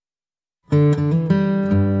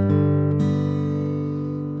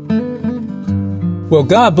Well,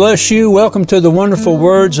 God bless you. Welcome to the Wonderful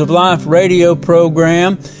Words of Life radio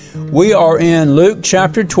program. We are in Luke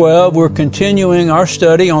chapter 12. We're continuing our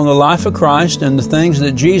study on the life of Christ and the things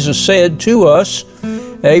that Jesus said to us,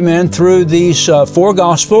 amen, through these four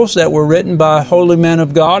Gospels that were written by holy men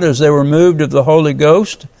of God as they were moved of the Holy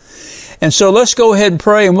Ghost. And so let's go ahead and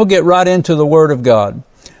pray, and we'll get right into the Word of God.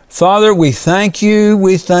 Father, we thank you,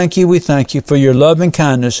 we thank you for your loving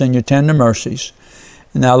kindness and your tender mercies.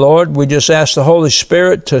 Now, Lord, we just ask the Holy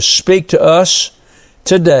Spirit to speak to us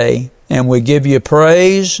today, and we give you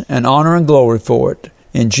praise and honor and glory for it.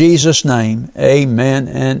 In Jesus' name, amen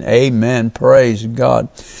and amen. Praise God.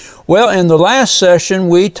 Well, in the last session,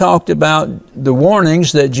 we talked about the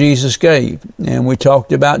warnings that Jesus gave, and we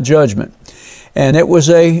talked about judgment. And it was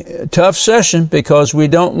a tough session because we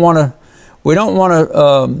don't want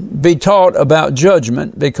to be taught about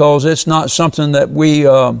judgment, because it's not something that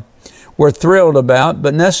we're thrilled about,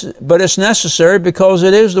 but it's necessary because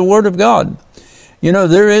it is the Word of God. You know,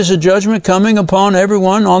 there is a judgment coming upon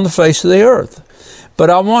everyone on the face of the earth.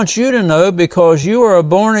 But I want you to know, because you are a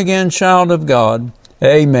born-again child of God,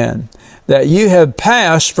 amen, that you have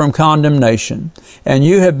passed from condemnation and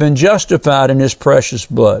you have been justified in His precious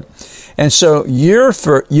blood. And so your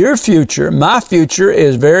future, my future,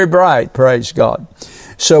 is very bright, praise God.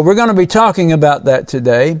 So we're going to be talking about that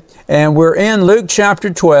today. And we're in Luke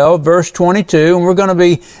chapter 12, verse 22, and we're going to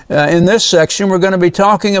be, in this section, we're going to be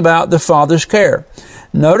talking about the Father's care.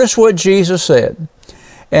 Notice what Jesus said.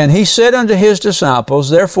 And He said unto His disciples,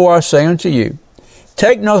 Therefore I say unto you,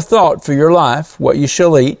 take no thought for your life, what you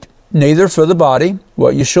shall eat, neither for the body,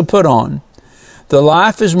 what you shall put on. The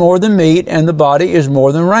life is more than meat, and the body is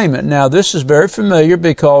more than raiment. Now, this is very familiar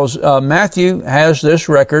because Matthew has this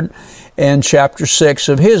record in chapter 6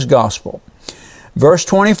 of his gospel. Verse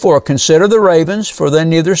 24, Consider the ravens, for they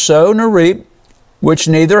neither sow nor reap, which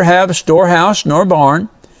neither have storehouse nor barn,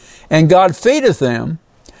 and God feedeth them.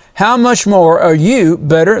 How much more are you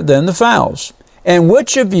better than the fowls? And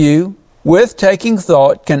which of you, with taking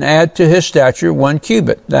thought, can add to his stature 1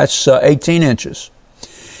 cubit? That's 18 inches.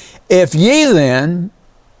 If ye then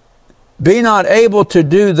be not able to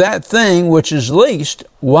do that thing which is least,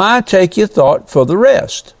 why take ye thought for the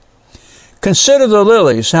rest? Consider the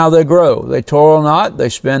lilies, how they grow. They toil not, they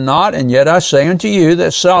spin not, and yet I say unto you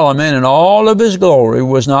that Solomon in all of his glory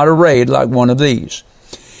was not arrayed like one of these.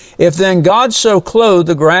 If then God so clothe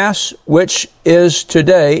the grass which is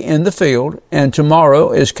today in the field, and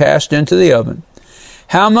tomorrow is cast into the oven,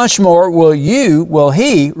 how much more will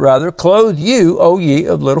he clothe you, O ye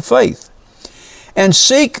of little faith? And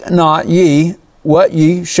seek not ye what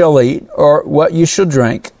ye shall eat, or what ye shall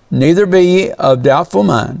drink, neither be ye of doubtful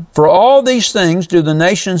mind. For all these things do the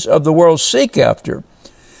nations of the world seek after.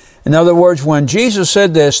 In other words, when Jesus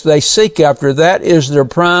said this, they seek after. That is their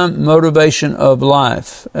prime motivation of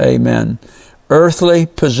life. Amen. Earthly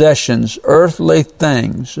possessions, earthly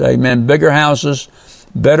things. Amen. Bigger houses,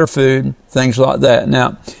 better food, things like that.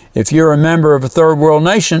 Now, if you're a member of a third world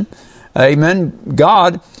nation, amen,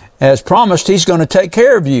 God has promised He's going to take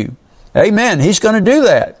care of you. Amen. He's going to do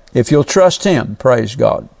that if you'll trust Him. Praise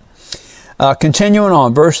God. Continuing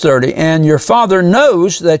on, verse 30, and your Father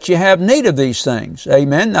knows that you have need of these things.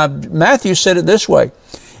 Amen. Now, Matthew said it this way.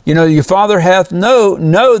 You know, your Father hath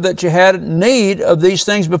know that you had need of these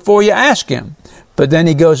things before you ask Him. But then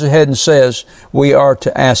He goes ahead and says, we are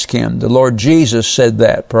to ask Him. The Lord Jesus said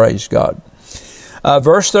that. Praise God.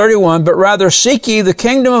 Verse 31, but rather seek ye the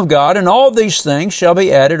kingdom of God, and all these things shall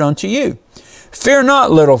be added unto you. Fear not,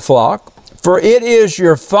 little flock, for it is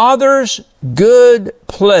your Father's good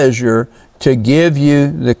pleasure to give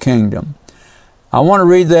you the kingdom. I want to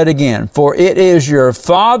read that again. For it is your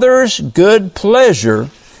Father's good pleasure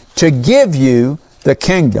to give you the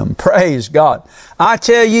kingdom. Praise God. I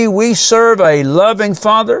tell you, we serve a loving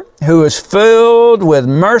Father who is filled with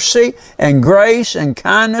mercy and grace and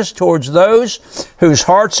kindness towards those whose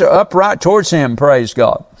hearts are upright towards Him. Praise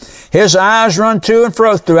God. His eyes run to and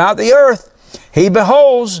fro throughout the earth. He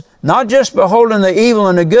beholds, not just beholding the evil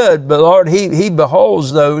and the good, but Lord, He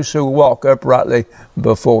beholds those who walk uprightly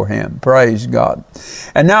before Him. Praise God.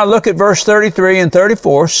 And now look at verse 33 and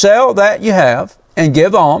 34. Sell that you have and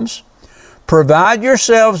give alms. Provide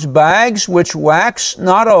yourselves bags which wax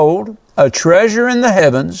not old, a treasure in the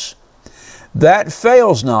heavens that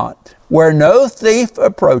fails not, where no thief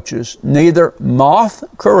approaches, neither moth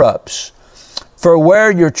corrupts. For where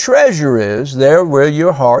your treasure is, there will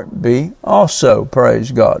your heart be also.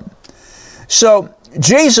 Praise God. So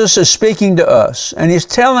Jesus is speaking to us, and He's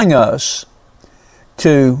telling us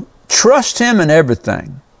to trust Him in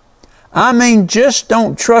everything. I mean, just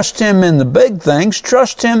don't trust Him in the big things.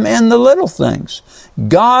 Trust Him in the little things.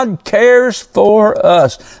 God cares for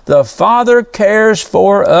us. The Father cares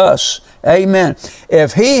for us. Amen.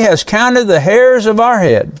 If He has counted the hairs of our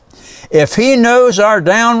head, if He knows our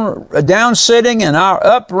down sitting and our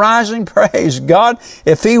uprising, praise God.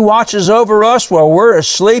 If He watches over us while we're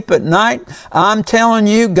asleep at night, I'm telling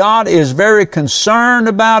you, God is very concerned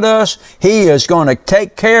about us. He is going to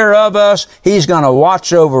take care of us. He's going to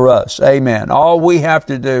watch over us. Amen. All we have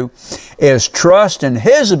to do is trust in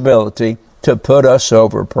His ability to put us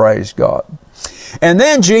over. Praise God. And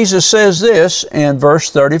then Jesus says this in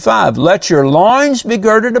verse 35, let your loins be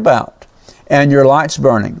girded about and your lights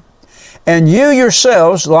burning. And you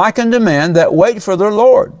yourselves like unto men that wait for their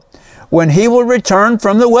Lord, when He will return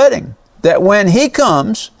from the wedding, that when He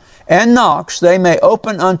comes and knocks, they may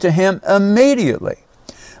open unto Him immediately.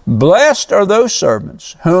 Blessed are those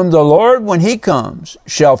servants, whom the Lord, when He comes,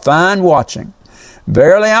 shall find watching.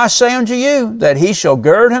 Verily I say unto you, that He shall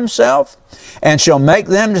gird Himself, and shall make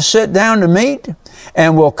them to sit down to meat,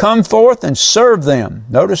 and will come forth and serve them.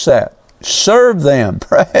 Notice that. Serve them.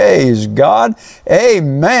 Praise God.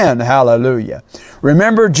 Amen. Hallelujah.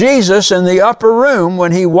 Remember Jesus in the upper room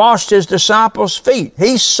when He washed His disciples' feet.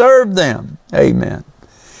 He served them. Amen.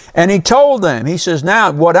 And He told them, He says,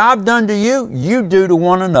 now what I've done to you, you do to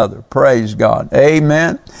one another. Praise God.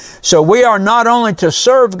 Amen. So we are not only to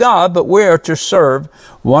serve God, but we are to serve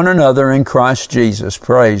one another in Christ Jesus.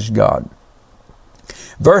 Praise God.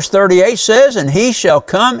 Verse 38 says, and he shall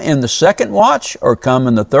come in the second watch, or come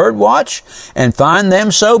in the third watch, and find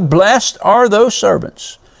them so. Blessed are those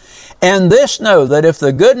servants. And this know, that if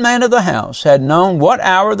the good man of the house had known what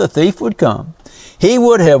hour the thief would come, he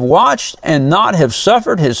would have watched and not have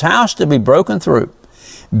suffered his house to be broken through.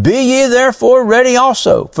 Be ye therefore ready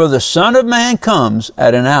also, for the Son of Man comes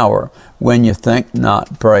at an hour when you think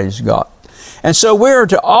not. Praise God. And so we are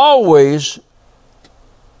to always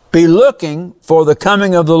be looking for the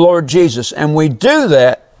coming of the Lord Jesus. And we do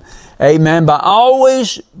that, amen, by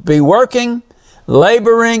always be working,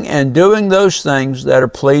 laboring, and doing those things that are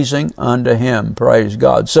pleasing unto Him. Praise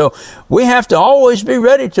God. So we have to always be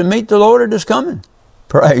ready to meet the Lord at His coming.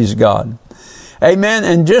 Praise God. Amen.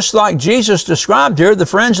 And just like Jesus described here, the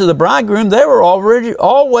friends of the bridegroom, they were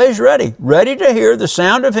always ready to hear the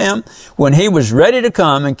sound of Him when He was ready to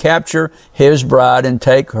come and capture His bride and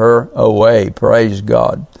take her away. Praise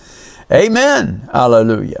God. Amen.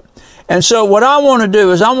 Hallelujah. And so what I want to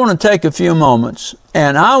do is I want to take a few moments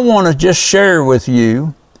and I want to just share with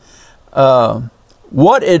you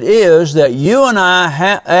what it is that you and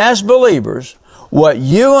I, as believers, what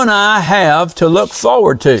you and I have to look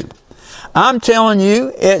forward to. I'm telling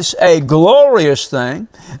you, it's a glorious thing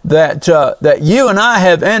that you and I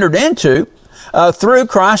have entered into through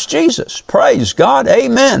Christ Jesus. Praise God.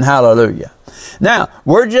 Amen. Hallelujah. Now,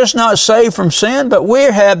 we're just not saved from sin, but we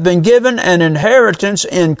have been given an inheritance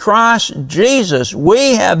in Christ Jesus.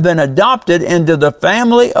 We have been adopted into the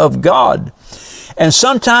family of God. And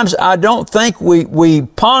sometimes I don't think we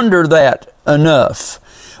ponder that enough.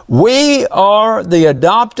 We are the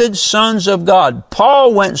adopted sons of God.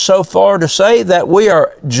 Paul went so far to say that we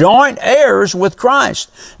are joint heirs with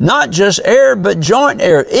Christ. Not just heir, but joint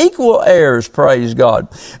heir, equal heirs, praise God.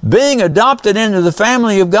 Being adopted into the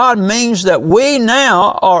family of God means that we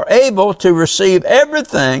now are able to receive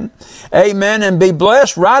everything, amen, and be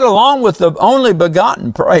blessed right along with the only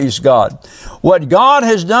begotten, praise God. What God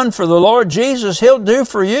has done for the Lord Jesus, He'll do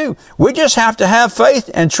for you. We just have to have faith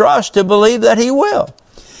and trust to believe that He will.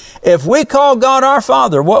 If we call God our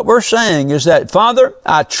Father, what we're saying is that, Father,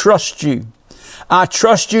 I trust you. I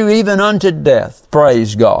trust you even unto death.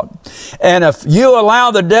 Praise God. And if you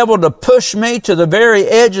allow the devil to push me to the very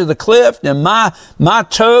edge of the cliff and my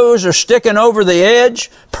toes are sticking over the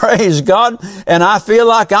edge, praise God, and I feel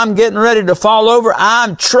like I'm getting ready to fall over,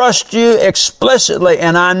 I trust you explicitly,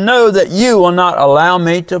 and I know that you will not allow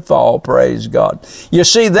me to fall. Praise God. You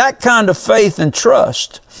see, that kind of faith and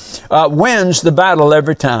trust wins the battle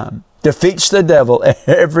every time. Defeats the devil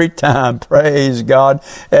every time. Praise God.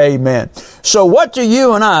 Amen. So what do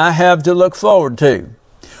you and I have to look forward to?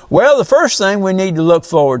 Well, the first thing we need to look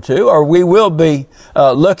forward to, or we will be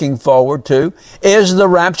looking forward to, is the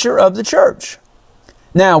rapture of the church.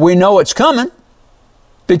 Now, we know it's coming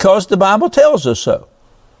because the Bible tells us so.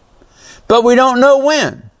 But we don't know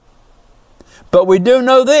when. But we do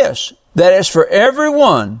know this, that it's for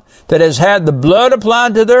everyone that has had the blood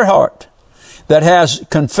applied to their heart, that has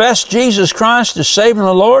confessed Jesus Christ as Savior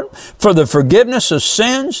and Lord for the forgiveness of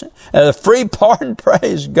sins, the free pardon,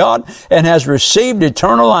 praise God, and has received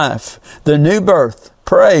eternal life, the new birth.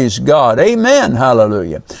 Praise God. Amen.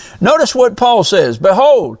 Hallelujah. Notice what Paul says.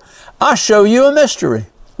 Behold, I show you a mystery.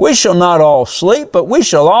 We shall not all sleep, but we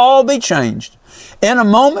shall all be changed. In a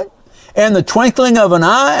moment, in the twinkling of an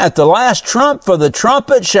eye, at the last trump, for the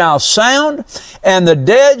trumpet shall sound, and the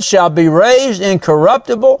dead shall be raised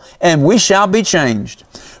incorruptible, and we shall be changed.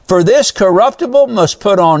 For this corruptible must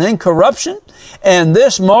put on incorruption, and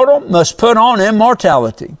this mortal must put on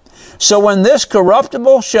immortality. So when this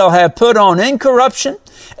corruptible shall have put on incorruption,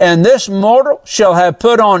 and this mortal shall have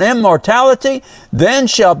put on immortality, then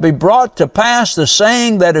shall be brought to pass the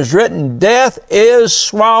saying that is written, death is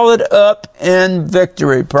swallowed up in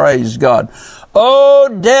victory. Praise God. Oh,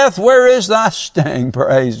 death, where is thy sting?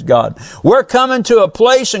 Praise God. We're coming to a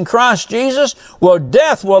place in Christ Jesus where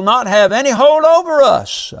death will not have any hold over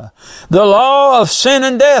us. The law of sin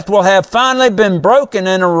and death will have finally been broken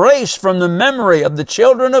and erased from the memory of the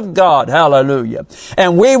children of God. Hallelujah.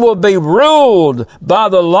 And we will be ruled by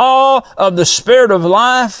the law of the Spirit of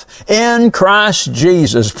life in Christ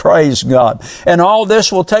Jesus. Praise God. And all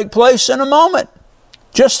this will take place in a moment.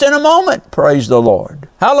 Just in a moment. Praise the Lord.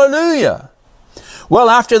 Hallelujah. Well,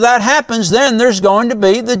 after that happens, then there's going to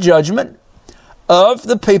be the judgment of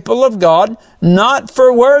the people of God, not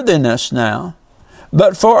for worthiness now,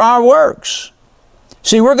 but for our works.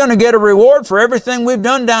 See, we're going to get a reward for everything we've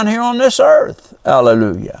done down here on this earth.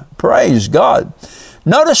 Hallelujah. Praise God.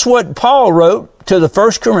 Notice what Paul wrote to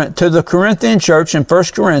the Corinthian church in 1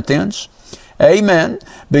 Corinthians. Amen.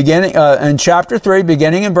 Beginning in chapter 3,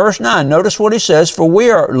 beginning in verse 9. Notice what he says, for we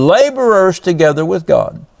are laborers together with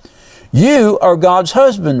God. You are God's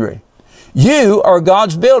husbandry. You are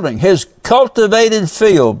God's building, His cultivated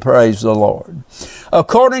field, praise the Lord.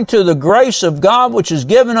 According to the grace of God which is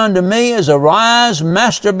given unto me as a wise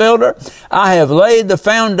master builder, I have laid the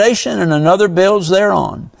foundation and another builds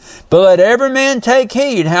thereon. But let every man take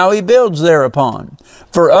heed how he builds thereupon.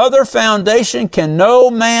 For other foundation can no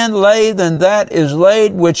man lay than that is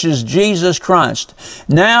laid, which is Jesus Christ.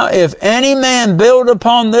 Now if any man build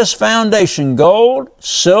upon this foundation gold,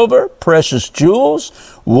 silver, precious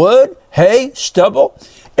jewels, wood, hay, stubble,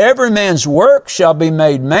 every man's work shall be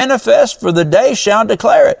made manifest, for the day shall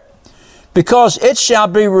declare it. Because it shall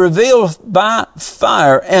be revealed by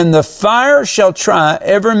fire, and the fire shall try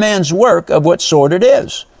every man's work of what sort it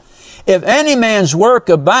is. If any man's work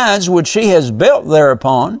abides which he has built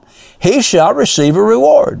thereupon, he shall receive a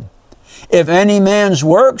reward. If any man's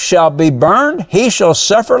work shall be burned, he shall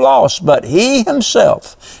suffer loss, but he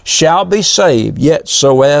himself shall be saved, yet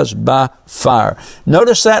so as by fire.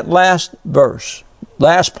 Notice that last verse,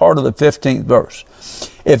 last part of the 15th verse.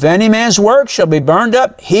 If any man's work shall be burned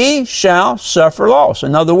up, he shall suffer loss.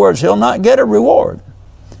 In other words, he'll not get a reward.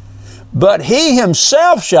 But he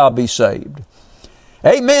himself shall be saved.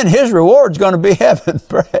 Amen. His reward's going to be heaven.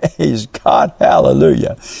 Praise God.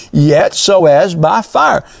 Hallelujah. Yet so as by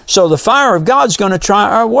fire. So the fire of God's going to try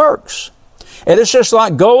our works. And it's just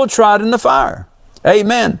like gold tried in the fire.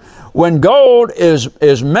 Amen. When gold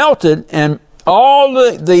is melted and all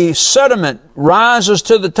the sediment rises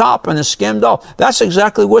to the top and is skimmed off, that's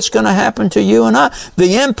exactly what's going to happen to you and I.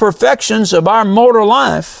 The imperfections of our mortal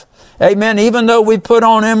life, amen, even though we put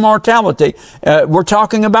on immortality, we're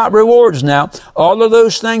talking about rewards now. All of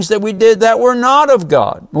those things that we did that were not of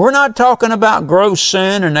God. We're not talking about gross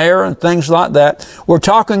sin and error and things like that. We're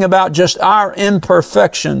talking about just our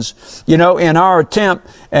imperfections, in our attempt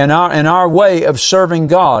and our way of serving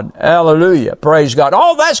God. Hallelujah. Praise God.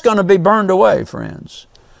 All that's going to be burned away, friends.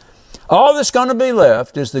 All that's going to be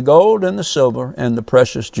left is the gold and the silver and the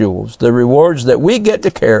precious jewels, the rewards that we get to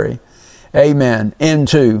carry, amen,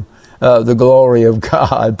 into the glory of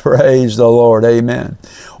God. Praise the Lord. Amen.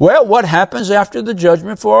 Well, what happens after the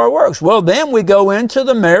judgment for our works? Well, then we go into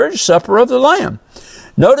the marriage supper of the Lamb.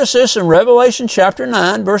 Notice this in Revelation chapter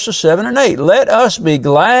 9, verses 7 and 8. Let us be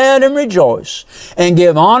glad and rejoice and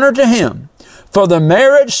give honor to Him. For the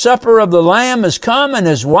marriage supper of the Lamb is come, and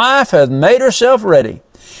His wife hath made herself ready.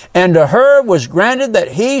 And to her was granted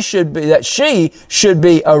that she should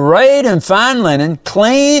be arrayed in fine linen,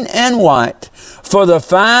 clean and white. For the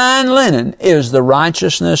fine linen is the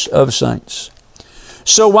righteousness of saints.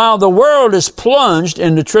 So while the world is plunged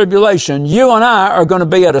into tribulation, you and I are going to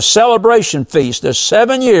be at a celebration feast, a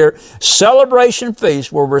 7-year celebration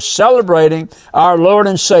feast where we're celebrating our Lord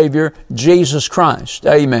and Savior, Jesus Christ.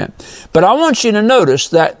 Amen. But I want you to notice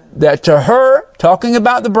that to her, talking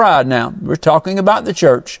about the bride now, we're talking about the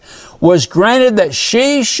church, was granted that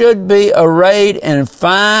she should be arrayed in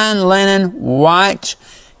fine linen, white,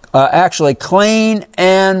 actually clean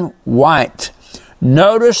and white.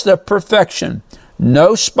 Notice the perfection.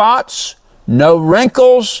 No spots, no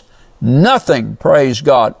wrinkles, nothing, praise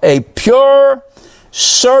God. A pure,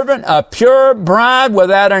 servant, a pure bride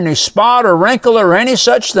without any spot or wrinkle or any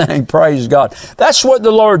such thing. Praise God. That's what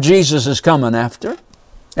the Lord Jesus is coming after.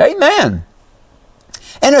 Amen.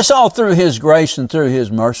 And it's all through His grace and through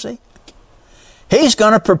His mercy. He's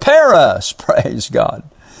going to prepare us. Praise God.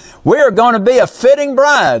 We are going to be a fitting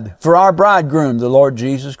bride for our bridegroom, the Lord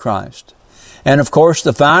Jesus Christ. And of course,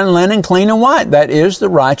 the fine linen, clean and white, that is the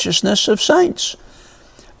righteousness of saints.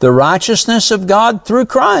 The righteousness of God through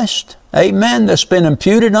Christ. Amen. That's been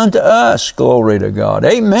imputed unto us. Glory to God.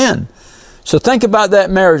 Amen. So think about that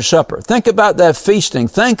marriage supper. Think about that feasting.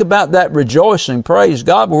 Think about that rejoicing. Praise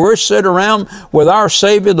God. Where we're sitting around with our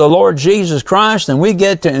Savior, the Lord Jesus Christ, and we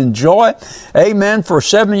get to enjoy, amen, for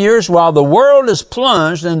 7 years while the world is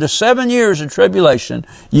plunged into 7 years of tribulation.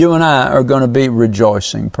 You and I are going to be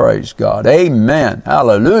rejoicing. Praise God. Amen.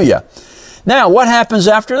 Hallelujah. Now, what happens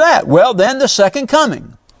after that? Well, then the second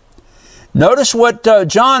coming. Notice what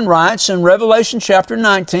John writes in Revelation chapter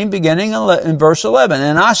 19, beginning in verse 11.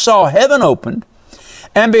 And I saw heaven opened,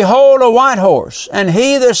 and behold, a white horse, and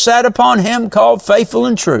he that sat upon him called Faithful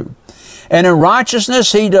and True. And in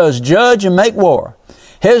righteousness he does judge and make war.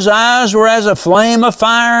 His eyes were as a flame of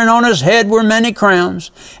fire, and on his head were many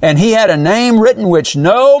crowns. And he had a name written which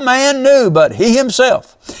no man knew but he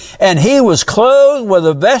himself. And he was clothed with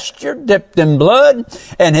a vesture dipped in blood,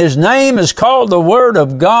 and his name is called the Word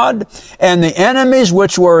of God. And the enemies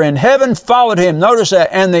which were in heaven followed him. Notice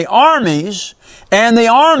that. And the armies,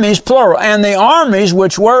 plural, and the armies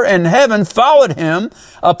which were in heaven followed him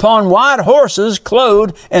upon white horses,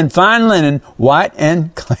 clothed in fine linen, white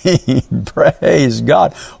and clean. Praise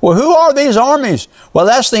God. Well, who are these armies? Well,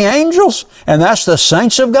 that's the angels, and that's the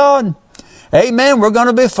saints of God. Amen. We're going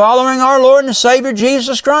to be following our Lord and Savior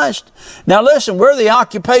Jesus Christ. Now listen, we're the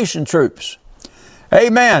occupation troops.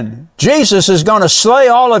 Amen. Jesus is going to slay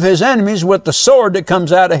all of His enemies with the sword that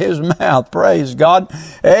comes out of His mouth. Praise God.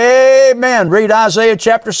 Amen. Read Isaiah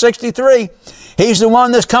chapter 63. He's the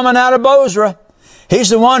one that's coming out of Bozrah. He's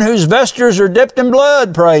the one whose vestures are dipped in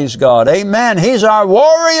blood. Praise God. Amen. He's our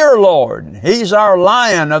warrior Lord. He's our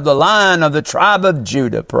lion of the tribe of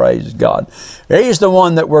Judah. Praise God. He's the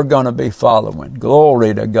one that we're going to be following.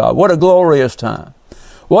 Glory to God. What a glorious time.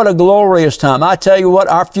 What a glorious time. I tell you what,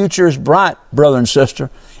 our future is bright, brother and sister.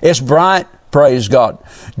 It's bright. Praise God.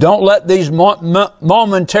 Don't let these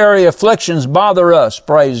momentary afflictions bother us.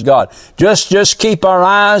 Praise God. Just keep our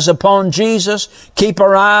eyes upon Jesus. Keep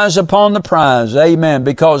our eyes upon the prize. Amen.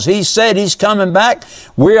 Because He said He's coming back.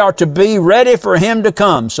 We are to be ready for Him to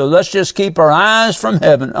come. So let's just keep our eyes from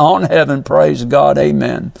heaven, on heaven. Praise God.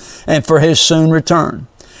 Amen. And for His soon return.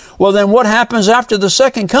 Well, then what happens after the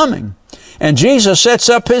second coming? And Jesus sets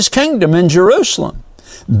up His kingdom in Jerusalem.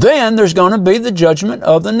 Then there's going to be the judgment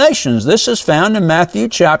of the nations. This is found in Matthew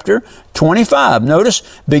chapter 25. Notice,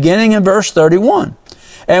 beginning in verse 31.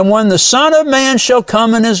 And when the Son of Man shall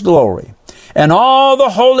come in His glory, and all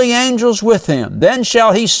the holy angels with Him, then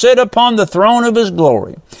shall He sit upon the throne of His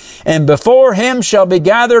glory. And before Him shall be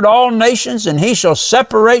gathered all nations, and He shall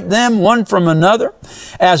separate them one from another,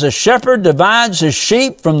 as a shepherd divides his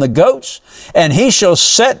sheep from the goats. And He shall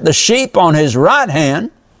set the sheep on His right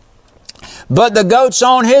hand, but the goats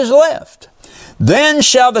on His left. Then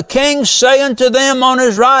shall the King say unto them on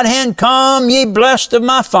His right hand, Come, ye blessed of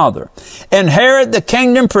my Father, inherit the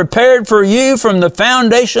kingdom prepared for you from the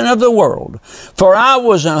foundation of the world. For I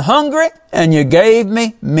was hungry, and you gave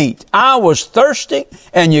me meat. I was thirsty,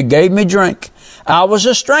 and you gave me drink. I was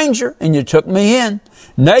a stranger, and you took me in.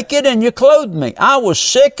 Naked, and you clothed me. I was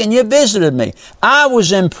sick, and you visited me. I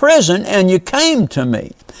was in prison, and you came to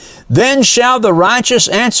me. Then shall the righteous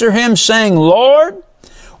answer Him, saying, Lord,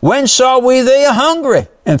 when saw we thee hungry,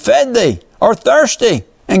 and fed thee, or thirsty,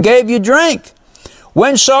 and gave you drink?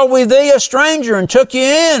 When saw we thee a stranger, and took you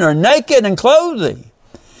in, or naked, and clothed thee?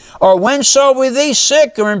 Or when saw we thee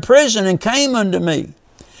sick, or in prison, and came unto me?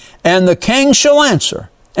 And the King shall answer,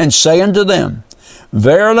 and say unto them,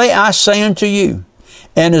 Verily I say unto you,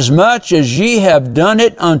 inasmuch as ye have done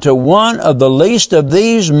it unto one of the least of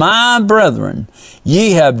these my brethren,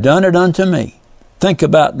 ye have done it unto me. Think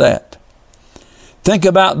about that. Think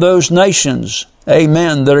about those nations,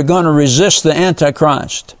 amen, that are going to resist the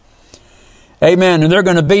Antichrist. Amen. And they're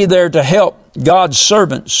going to be there to help God's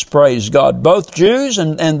servants, praise God, both Jews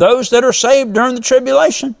and those that are saved during the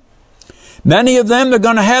tribulation. Many of them are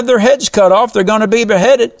going to have their heads cut off. They're going to be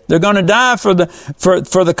beheaded. They're going to die for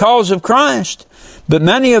the cause of Christ. But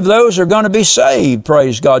many of those are going to be saved,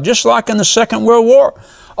 praise God. Just like in the Second World War.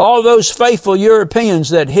 All those faithful Europeans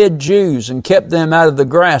that hid Jews and kept them out of the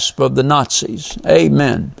grasp of the Nazis.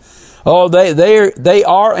 Amen. Oh, they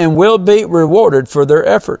are and will be rewarded for their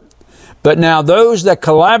effort. But now those that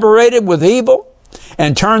collaborated with evil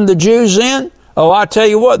and turned the Jews in, oh, I tell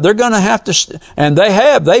you what, they're going to have to, and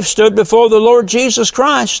they've stood before the Lord Jesus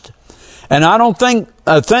Christ. And I don't think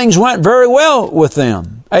things went very well with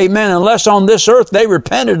them. Amen. Unless on this earth they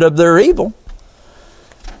repented of their evil.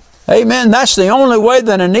 Amen. That's the only way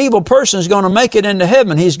that an evil person is going to make it into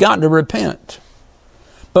heaven. He's got to repent.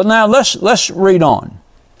 But now let's read on.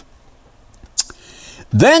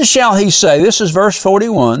 Then shall he say, this is verse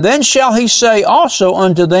 41, then shall he say also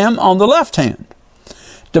unto them on the left hand,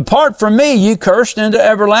 depart from me, ye cursed, into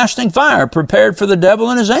everlasting fire, prepared for the devil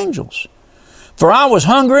and his angels. For I was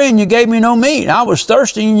hungry, and you gave me no meat. I was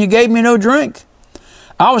thirsty, and you gave me no drink.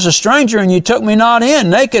 I was a stranger, and you took me not in,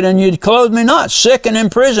 naked, and you clothed me not, sick and in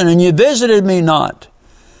prison, and you visited me not.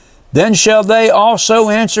 Then shall they also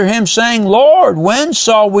answer him, saying, Lord, when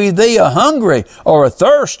saw we thee a hungry, or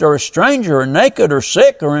athirst, or a stranger, or naked, or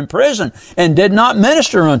sick, or in prison, and did not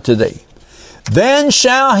minister unto thee? Then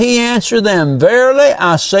shall he answer them, Verily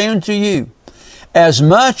I say unto you, as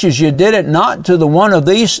much as you did it not to the one of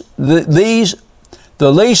these, the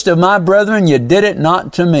least of my brethren, you did it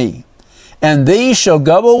not to me. And these shall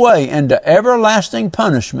go away into everlasting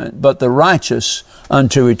punishment, but the righteous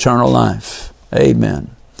unto eternal life.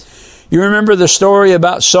 Amen. You remember the story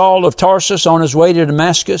about Saul of Tarsus on his way to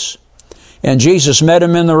Damascus? And Jesus met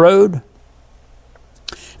him in the road?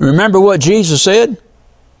 Remember what Jesus said?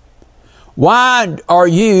 Why are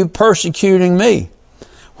you persecuting me?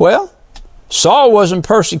 Well, Saul wasn't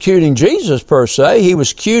persecuting Jesus per se. He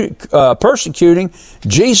was persecuting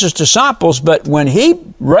Jesus' disciples. But when he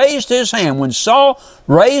raised his hand, when Saul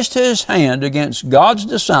raised his hand against God's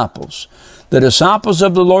disciples, the disciples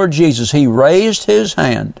of the Lord Jesus, he raised his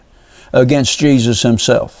hand against Jesus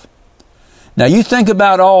himself. Now you think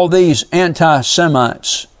about all these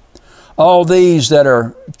anti-Semites, all these that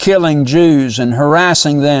are killing Jews and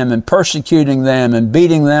harassing them and persecuting them and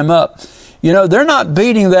beating them up. You know, they're not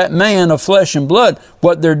beating that man of flesh and blood.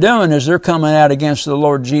 What they're doing is they're coming out against the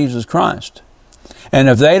Lord Jesus Christ. And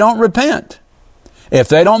if they don't repent, if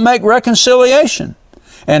they don't make reconciliation,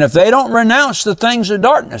 and if they don't renounce the things of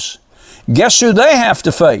darkness, guess who they have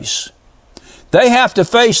to face? They have to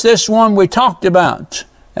face this one we talked about.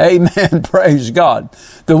 Amen. Praise God.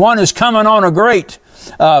 The one who's coming on a great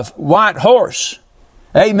white horse.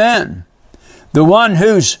 Amen. The one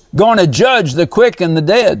who's going to judge the quick and the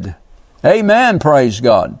dead. Amen. Praise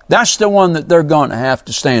God. That's the one that they're going to have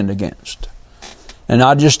to stand against. And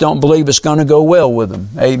I just don't believe it's going to go well with them.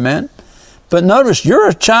 Amen. But notice, you're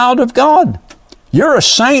a child of God. You're a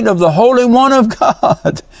saint of the Holy One of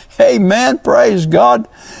God. Amen. Praise God.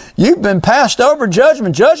 You've been passed over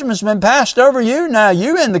judgment. Judgment's been passed over you. Now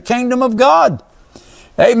you're in the kingdom of God.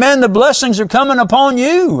 Amen. The blessings are coming upon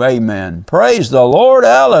you. Amen. Praise the Lord.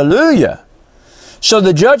 Hallelujah. So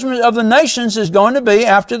the judgment of the nations is going to be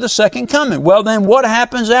after the second coming. Well, then what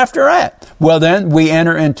happens after that? Well, then we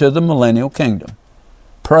enter into the millennial kingdom.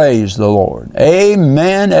 Praise the Lord.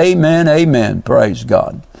 Amen, amen, amen. Praise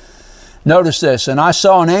God. Notice this. And I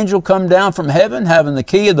saw an angel come down from heaven, having the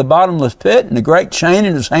key of the bottomless pit and a great chain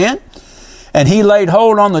in his hand. And he laid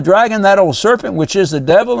hold on the dragon, that old serpent, which is the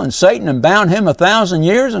devil and Satan, and bound him 1,000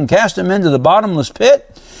 years and cast him into the bottomless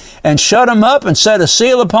pit and shut him up and set a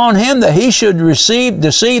seal upon him, that he should deceive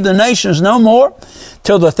the nations no more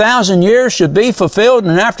till the 1,000 years should be fulfilled.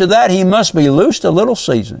 And after that he must be loosed a little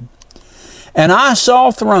season. And I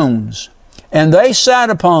saw thrones, and they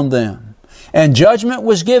sat upon them, and judgment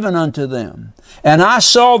was given unto them. And I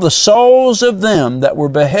saw the souls of them that were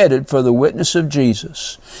beheaded for the witness of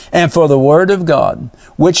Jesus, and for the word of God,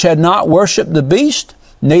 which had not worshipped the beast,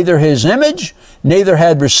 neither his image, neither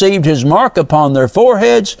had received his mark upon their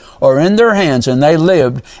foreheads or in their hands. And they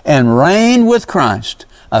lived and reigned with Christ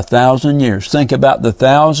 1,000 years. Think about the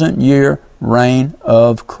 1,000-year reign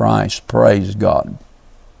of Christ. Praise God.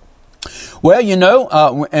 Well, you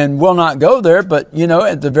know, and we'll not go there, but, you know,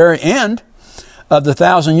 at the very end of the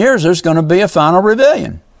 1,000 years, there's going to be a final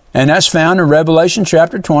rebellion. And that's found in Revelation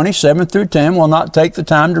chapter 20, 7 through 10. We'll not take the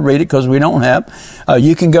time to read it because we don't have.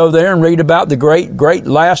 You can go there and read about the great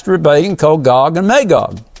last rebellion called Gog and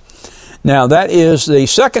Magog. Now, that is the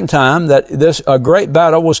second time that a great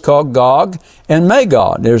battle was called Gog and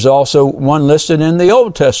Magog. There's also one listed in the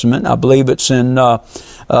Old Testament. I believe it's in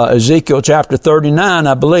Ezekiel chapter 39,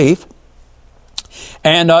 I believe.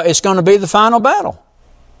 And it's going to be the final battle.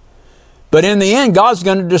 But in the end, God's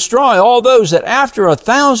going to destroy all those that after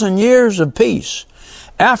 1,000 years of peace,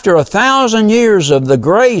 After 1,000 years of the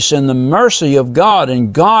grace and the mercy of God,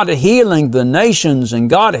 and God healing the nations,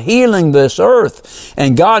 and God healing this earth,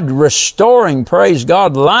 and God restoring, praise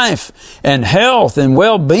God, life and health and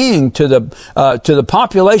well-being to the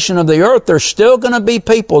population of the earth, there's still going to be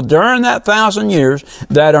people during that 1,000 years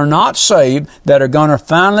that are not saved, that are going to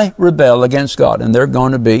finally rebel against God, and they're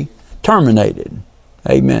going to be terminated.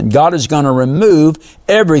 Amen. God is going to remove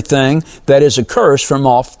everything that is a curse from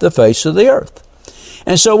off the face of the earth.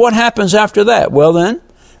 And so what happens after that? Well then,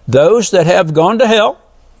 those that have gone to hell,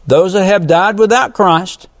 those that have died without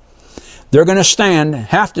Christ, they're going to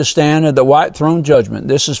have to stand at the white throne judgment.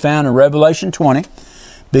 This is found in Revelation 20,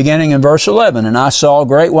 beginning in verse 11. And I saw a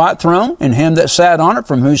great white throne, and him that sat on it,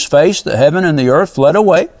 from whose face the heaven and the earth fled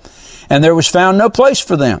away, and there was found no place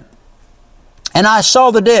for them. And I saw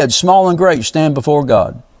the dead, small and great, stand before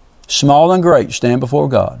God. Small and great stand before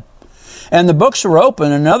God. And the books were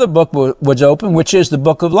open, and another book was open, which is the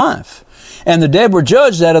book of life. And the dead were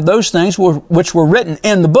judged out of those things which were written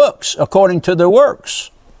in the books, according to their works.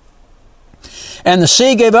 And the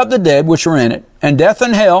sea gave up the dead which were in it, and death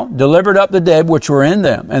and hell delivered up the dead which were in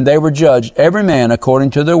them, and they were judged, every man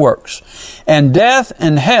according to their works. And death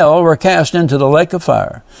and hell were cast into the lake of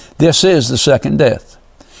fire. This is the second death.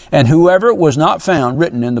 And whoever was not found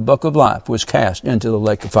written in the book of life was cast into the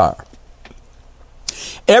lake of fire.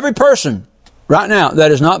 Every person right now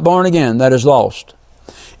that is not born again, that is lost,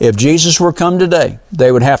 if Jesus were come today,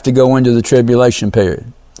 they would have to go into the tribulation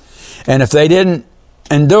period. And if they didn't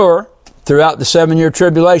endure throughout the 7-year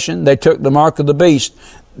tribulation, they took the mark of the beast,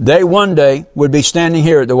 they one day would be standing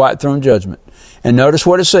here at the white throne judgment. And notice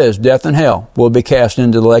what it says, death and hell will be cast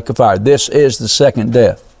into the lake of fire. This is the second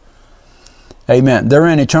death. Amen. They're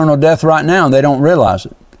in eternal death right now and they don't realize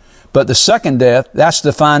it. But the second death, that's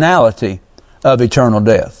the finality of eternal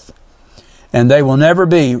death. And they will never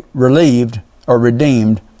be relieved or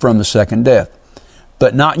redeemed from the second death.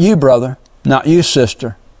 But not you, brother. Not you,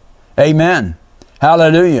 sister. Amen.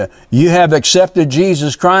 Hallelujah. You have accepted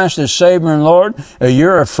Jesus Christ as Savior and Lord.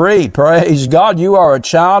 You're free. Praise God. You are a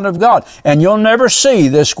child of God. And you'll never see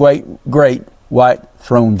this great white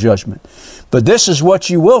throne judgment. But this is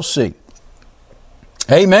what you will see.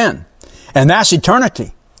 Amen. And that's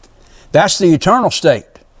eternity. That's the eternal state.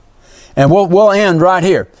 And we'll end right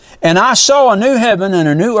here. And I saw a new heaven and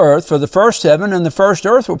a new earth, for the first heaven and the first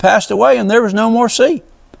earth were passed away, and there was no more sea.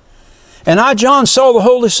 And I, John, saw the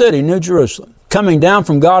holy city, New Jerusalem, coming down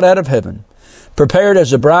from God out of heaven, prepared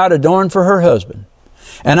as a bride adorned for her husband.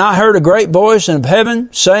 And I heard a great voice in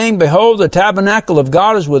heaven saying, Behold, the tabernacle of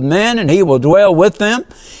God is with men, and he will dwell with them,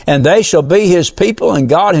 and they shall be his people, and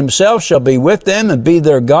God himself shall be with them and be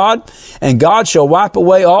their God, and God shall wipe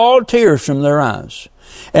away all tears from their eyes.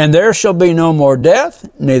 And there shall be no more death,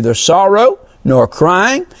 neither sorrow, nor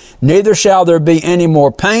crying, neither shall there be any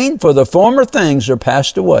more pain, for the former things are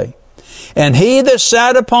passed away. And he that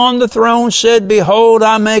sat upon the throne said, Behold,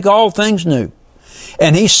 I make all things new.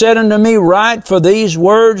 And he said unto me, Write, for these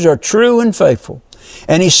words are true and faithful.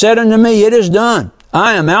 And he said unto me, It is done.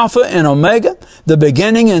 I am Alpha and Omega, the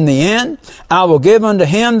beginning and the end. I will give unto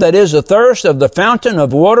him that is athirst of the fountain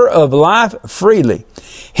of water of life freely.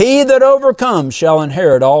 He that overcomes shall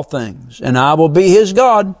inherit all things, and I will be his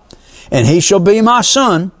God, and he shall be my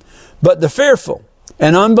son. But the fearful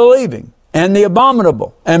and unbelieving, and the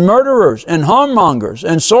abominable, and murderers, and whoremongers,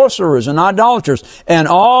 and sorcerers, and idolaters, and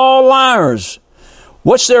all liars.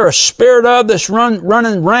 What's there a spirit of that's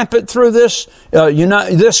running rampant through this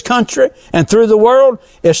this country and through the world?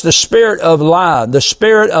 It's the spirit of lie, the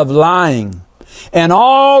spirit of lying. And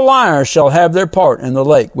all liars shall have their part in the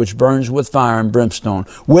lake which burns with fire and brimstone,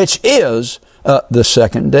 which is the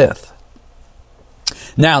second death.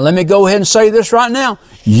 Now, let me go ahead and say this right now.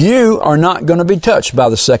 You are not going to be touched by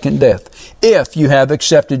the second death if you have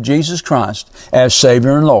accepted Jesus Christ as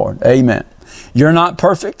Savior and Lord. Amen. You're not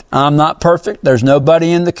perfect. I'm not perfect. There's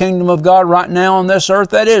nobody in the kingdom of God right now on this earth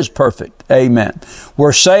that is perfect. Amen.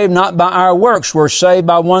 We're saved not by our works. We're saved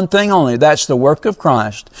by one thing only. That's the work of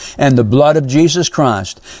Christ and the blood of Jesus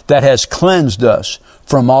Christ that has cleansed us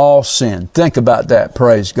from all sin. Think about that.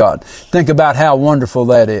 Praise God. Think about how wonderful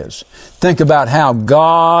that is. Think about how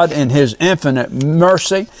God in His infinite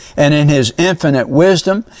mercy and in His infinite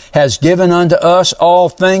wisdom has given unto us all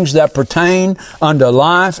things that pertain unto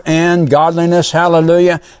life and godliness.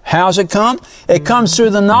 Hallelujah. How's it come? It comes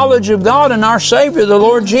through the knowledge of God and our Savior, the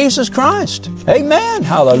Lord Jesus Christ. Amen.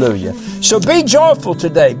 Hallelujah. So be joyful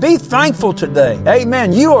today. Be thankful today.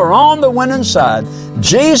 Amen. You are on the winning side.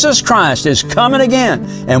 Jesus Christ is coming again.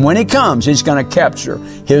 And when He comes, He's going to capture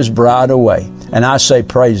His bride away. And I say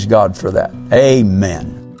praise God for that.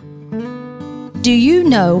 Amen. Do you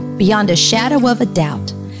know beyond a shadow of a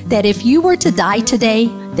doubt that if you were to die today,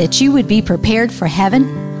 that you would be prepared for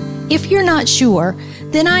heaven? If you're not sure,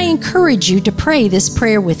 then I encourage you to pray this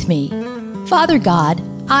prayer with me. Father God,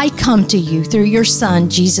 I come to you through your Son,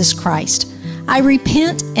 Jesus Christ. I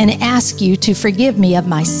repent and ask you to forgive me of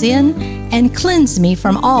my sin and cleanse me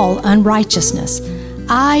from all unrighteousness.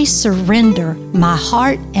 I surrender my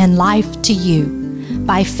heart and life to you.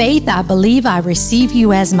 By faith, I believe I receive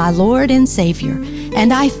you as my Lord and Savior,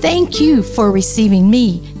 and I thank you for receiving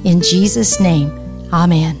me in Jesus' name.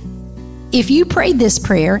 Amen. If you prayed this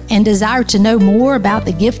prayer and desire to know more about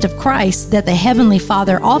the gift of Christ that the Heavenly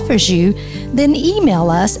Father offers you, then email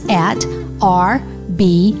us at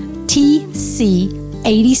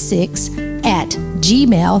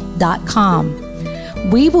rbtc86@gmail.com.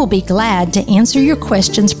 We will be glad to answer your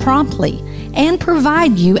questions promptly and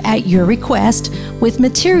provide you at your request with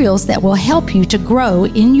materials that will help you to grow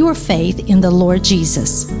in your faith in the Lord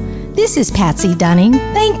Jesus. This is Patsy Dunning.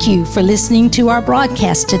 Thank you for listening to our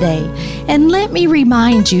broadcast today. And let me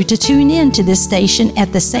remind you to tune in to this station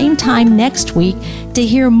at the same time next week to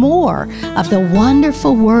hear more of the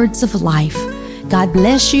wonderful words of life. God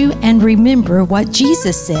bless you, and remember what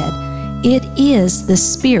Jesus said. It is the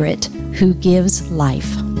Spirit who gives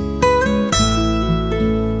life.